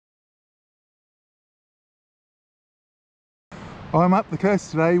I'm up the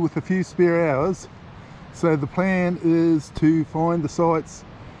coast today with a few spare hours, so the plan is to find the sites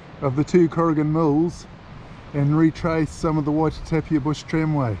of the two Corrigan Mills and retrace some of the Waitatapia bush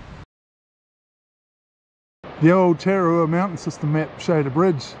tramway. The old Tararua mountain system map showed a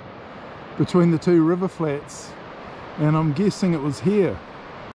bridge between the two river flats, and I'm guessing it was here.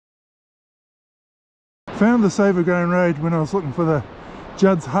 Found this overgrown road when I was looking for the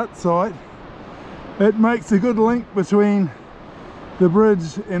Judd's Hut site. It makes a good link between the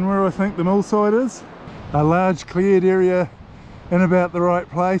bridge and where I think the mill site is. A large cleared area in about the right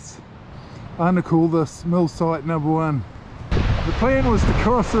place. I'm going to call this mill site number 1. The plan was to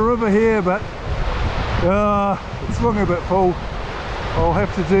cross the river here, but it's looking a bit full. I'll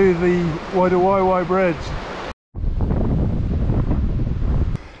have to do the Waitatapia bridge.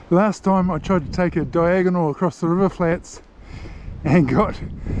 Last time I tried to take a diagonal across the river flats and got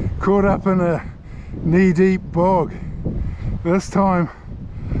caught up in a knee-deep bog. This time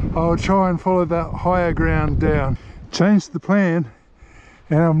I'll try and follow that higher ground down. Changed the plan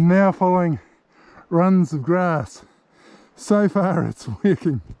and I'm now following runs of grass. So far it's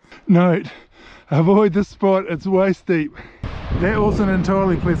working. Note, avoid this spot, it's waist deep. That wasn't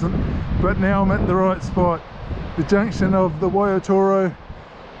entirely pleasant, but now I'm at the right spot. The junction of the Waitatoro,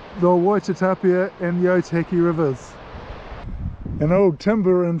 the Waitatapia and the Otaki rivers. An old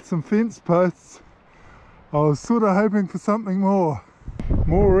timber and some fence posts. I was sort of hoping for something more.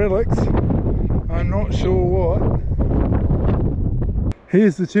 More relics, I'm not sure what.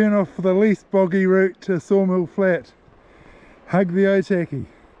 Here's the turn off for the least boggy route to Sawmill Flat. Hug the Otaki.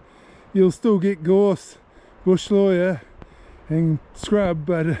 You'll still get gorse, bush lawyer and scrub,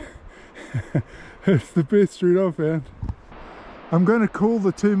 but it's the best route I've found. I'm going to call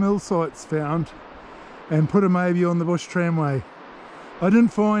the two mill sites found and put a maybe on the bush tramway. I didn't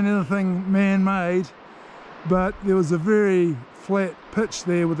find anything man-made, but there was a very flat pitch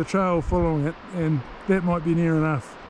there with a trail following it, and that might be near enough.